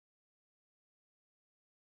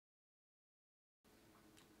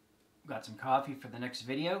got some coffee for the next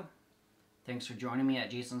video. Thanks for joining me at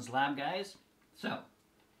Jason's Lab, guys. So,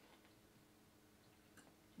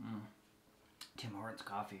 Tim Hortons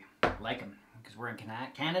coffee. I like them because we're in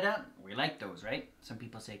Canada. We like those, right? Some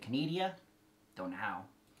people say Canada. Don't know how.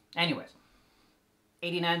 Anyways,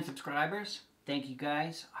 89 subscribers. Thank you,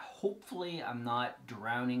 guys. Hopefully, I'm not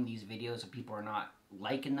drowning these videos and people are not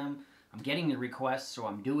liking them. I'm getting the requests, so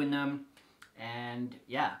I'm doing them. And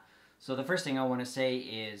yeah, so the first thing I want to say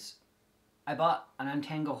is I bought an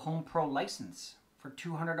Untangle Home Pro license for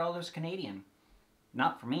 $200 Canadian.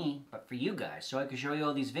 Not for me, but for you guys, so I can show you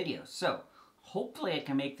all these videos. So hopefully I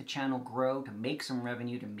can make the channel grow to make some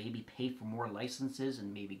revenue to maybe pay for more licenses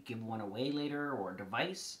and maybe give one away later or a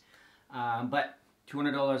device. But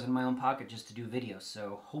 $200 in my own pocket just to do videos,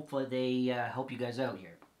 so hopefully they help you guys out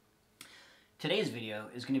here. Today's video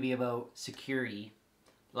is going to be about security.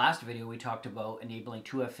 Last video we talked about enabling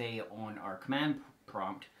 2FA on our command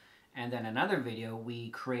prompt, and then another video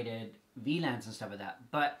we created VLANs and stuff like that.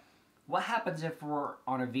 But what happens if we're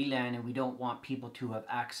on a VLAN and we don't want people to have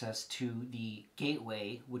access to the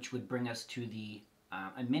gateway, which would bring us to the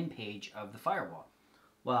admin page of the firewall?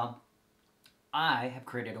 Well, I have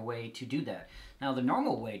created a way to do that. Now, the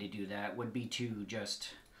normal way to do that would be to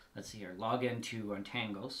just, let's see here, log into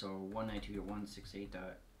Untangle, so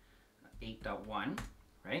 192.168.8.1,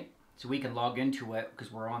 right? So we can log into it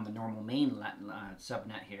because we're on the normal main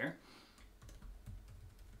subnet here.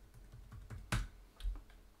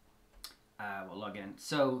 We'll log in.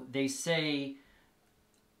 So they say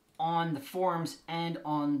on the forums and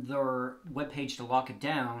on their webpage to lock it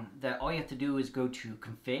down that all you have to do is go to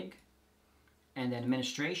config and then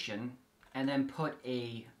administration and then put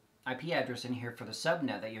a IP address in here for the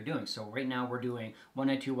subnet that you're doing. So right now we're doing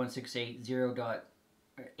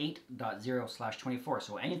 192.168.0.8.0/24.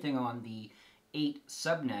 So anything on the 8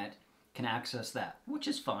 subnet can access that, which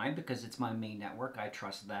is fine because it's my main network. I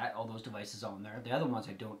trust that. All those devices on there. The other ones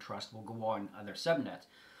I don't trust will go on other subnets.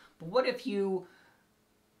 But what if you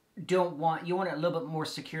don't want, you want it a little bit more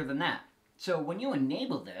secure than that? So when you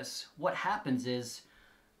enable this, what happens is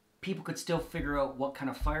people could still figure out what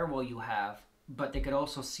kind of firewall you have, but they could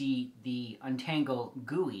also see the Untangle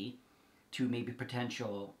GUI to maybe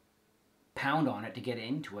potential pound on it to get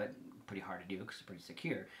into it. Pretty hard to do because it's pretty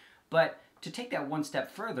secure. But to take that one step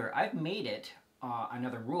further, I've made it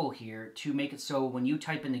another rule here to make it so when you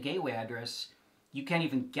type in the gateway address, you can't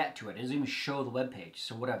even get to it. It doesn't even show the web page.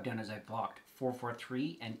 So what I've done is I've blocked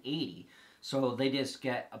 443 and 80, so they just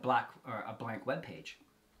get a blank web page.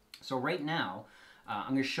 So right now,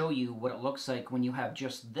 I'm going to show you what it looks like when you have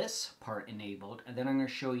just this part enabled, and then I'm going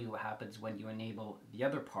to show you what happens when you enable the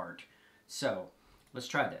other part. So let's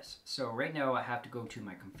try this. So right now I have to go to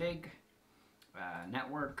my config,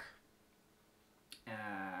 network,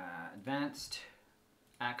 advanced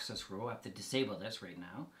access rule. I have to disable this right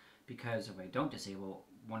now because if I don't disable,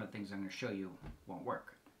 one of the things I'm going to show you won't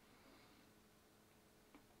work.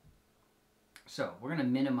 So we're going to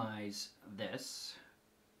minimize this.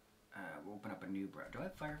 We'll open up a new browser. Do I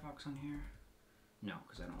have Firefox on here? No,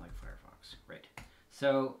 because I don't like Firefox. Right.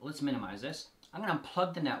 So let's minimize this. I'm going to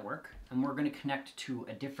unplug the network, and we're going to connect to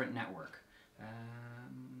a different network. I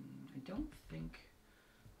don't think...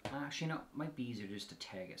 Actually, no, it might be easier just to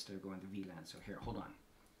tag it instead of going to VLAN. So here, hold on.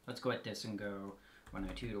 Let's go at this and go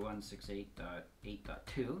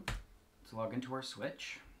 192.168.8.2. Let's log into our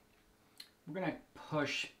switch. We're going to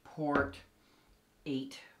push port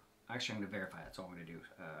 8. Actually, I'm going to verify. That's all I'm going to do.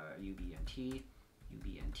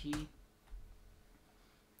 UBNT.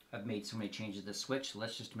 I've made so many changes to the switch.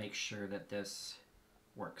 Let's just make sure that this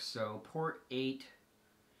works. So port 8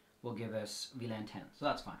 will give us VLAN 10. So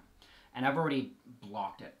that's fine. And I've already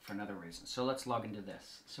blocked it for another reason. So let's log into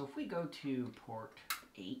this. So if we go to port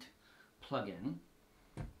 8, plug in,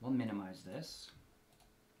 we'll minimize this.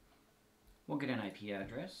 We'll get an IP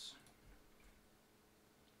address.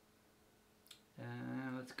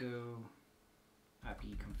 Let's go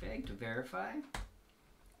IP config to verify.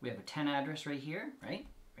 We have a 10 address right here, right?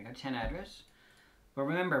 I got a 10 address. But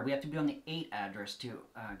remember, we have to be on the 8 address to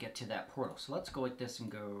get to that portal. So let's go with this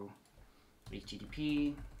and go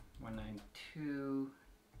HTTP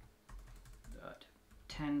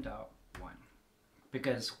 192.10.1.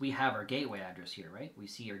 Because we have our gateway address here, right? We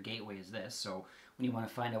see our gateway is this. So when you want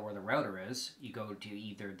to find out where the router is, you go to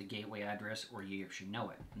either the gateway address or you actually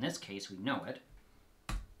know it. In this case, we know it.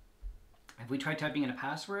 Have we tried typing in a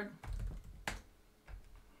password?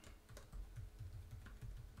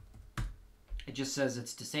 It just says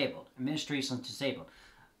it's disabled. Administration is disabled.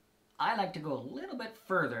 I like to go a little bit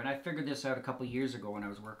further, and I figured this out a couple years ago when I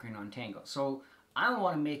was working on Untangle. So I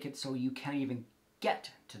want to make it so you can't even get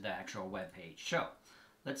to the actual web page. So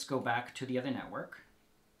let's go back to the other network.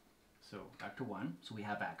 So back to 1, so we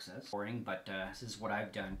have access. Boring, but this is what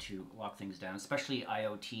I've done to lock things down, especially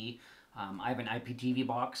IoT. I have an IPTV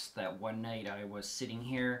box that one night I was sitting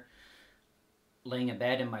here laying in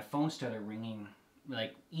bed and my phone started ringing,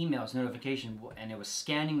 like emails, notification, and it was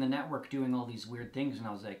scanning the network doing all these weird things, and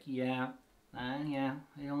I was like, yeah,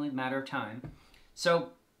 it's only a matter of time. So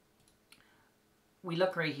we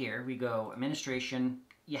look right here, we go administration,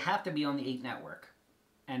 you have to be on the 8 network,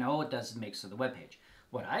 and all it does is make so the web page.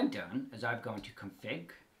 What I've done is I've gone to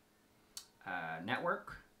config,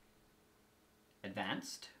 network,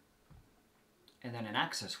 advanced, and then an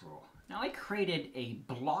access rule. Now I created a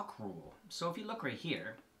block rule. So if you look right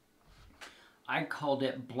here, I called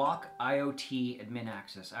it block IoT admin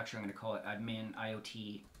access. Actually, I'm going to call it admin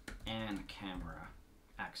IoT and camera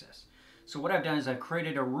access. So what I've done is I've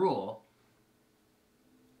created a rule.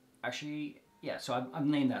 Actually, yeah, so I've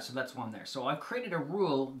named that, so that's one there. So I've created a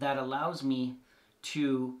rule that allows me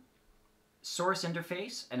to source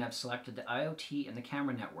interface, and I've selected the IoT and the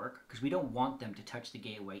camera network because we don't want them to touch the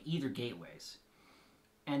gateway, either gateways.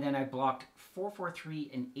 And then I blocked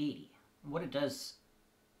 443 and 80. What it does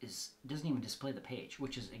is it doesn't even display the page,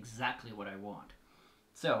 which is exactly what I want.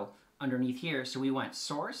 So underneath here, so we went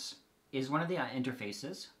source is one of the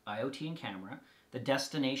interfaces, IoT and camera. The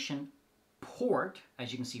destination port,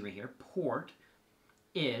 as you can see right here, port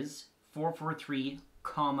is 443,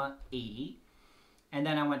 80. And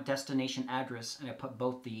then I went destination address, and I put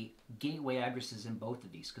both the gateway addresses in both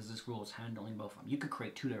of these because this rule is handling both of them. You could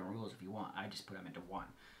create 2 different rules if you want. I just put them into one.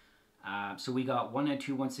 So we got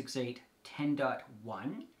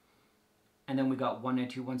 192.168.10.1, and then we got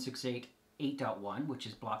 192.168.8.1, which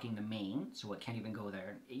is blocking the main, so it can't even go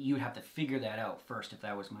there. You would have to figure that out first if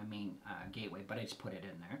that was my main gateway, but I just put it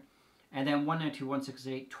in there. And then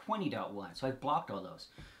 192.168.20.1, so I've blocked all those.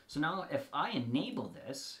 So now if I enable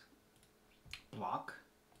this, block,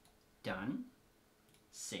 done,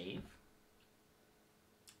 save.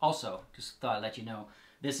 Also, just thought I'd let you know,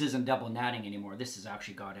 this isn't double NATing anymore. This has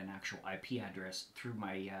actually got an actual IP address through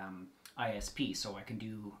my ISP, so I can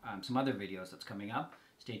do some other videos that's coming up.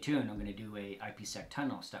 Stay tuned, I'm going to do a IPsec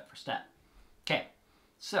tunnel step for step. Okay,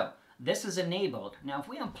 so this is enabled. Now if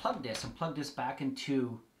we unplug this and plug this back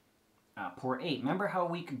into port 8, remember how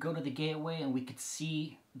we could go to the gateway and we could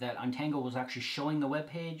see that Untangle was actually showing the web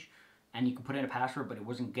page? And you can put in a password, but it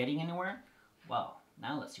wasn't getting anywhere? Well,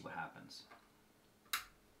 now let's see what happens.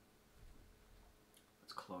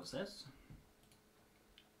 Let's close this.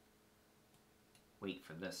 Wait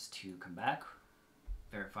for this to come back.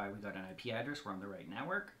 Verify we got an IP address, we're on the right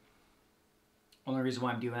network. Only reason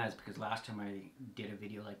why I'm doing that is because last time I did a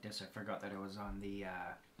video like this, I forgot that I was on the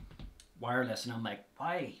wireless, and I'm like,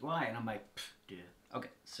 why? And I'm like, dude. Okay,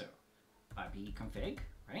 so IP config,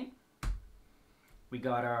 right? We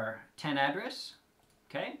got our 10 address,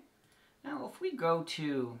 okay? Now if we go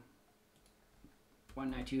to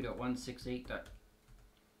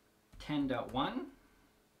 192.168.10.1,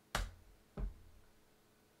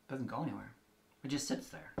 doesn't go anywhere. It just sits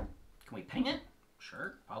there. Can we ping it?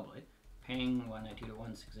 Sure, probably. Ping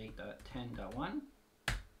 192.168.10.1.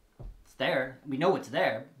 It's there. We know it's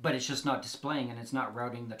there, but it's just not displaying, and it's not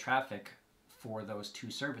routing the traffic for those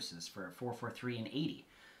 2 services, for 443 and 80.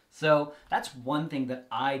 So that's one thing that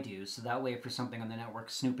I do, so that way if there's something on the network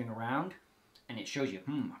snooping around and it shows you,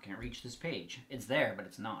 I can't reach this page. It's there, but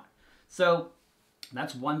it's not. So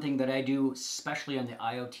that's one thing that I do, especially on the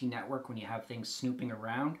IoT network when you have things snooping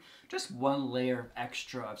around. Just one layer of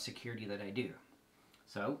extra of security that I do.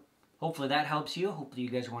 So hopefully that helps you. Hopefully you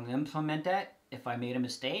guys want to implement that. If I made a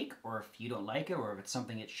mistake, or if you don't like it, or if it's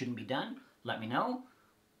something that shouldn't be done, let me know.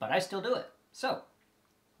 But I still do it. So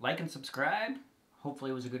like and subscribe.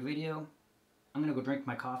 Hopefully it was a good video. I'm going to go drink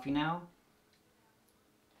my coffee now.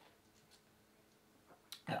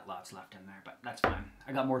 Got lots left in there, but that's fine.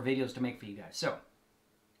 I got more videos to make for you guys. So,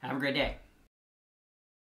 have a great day.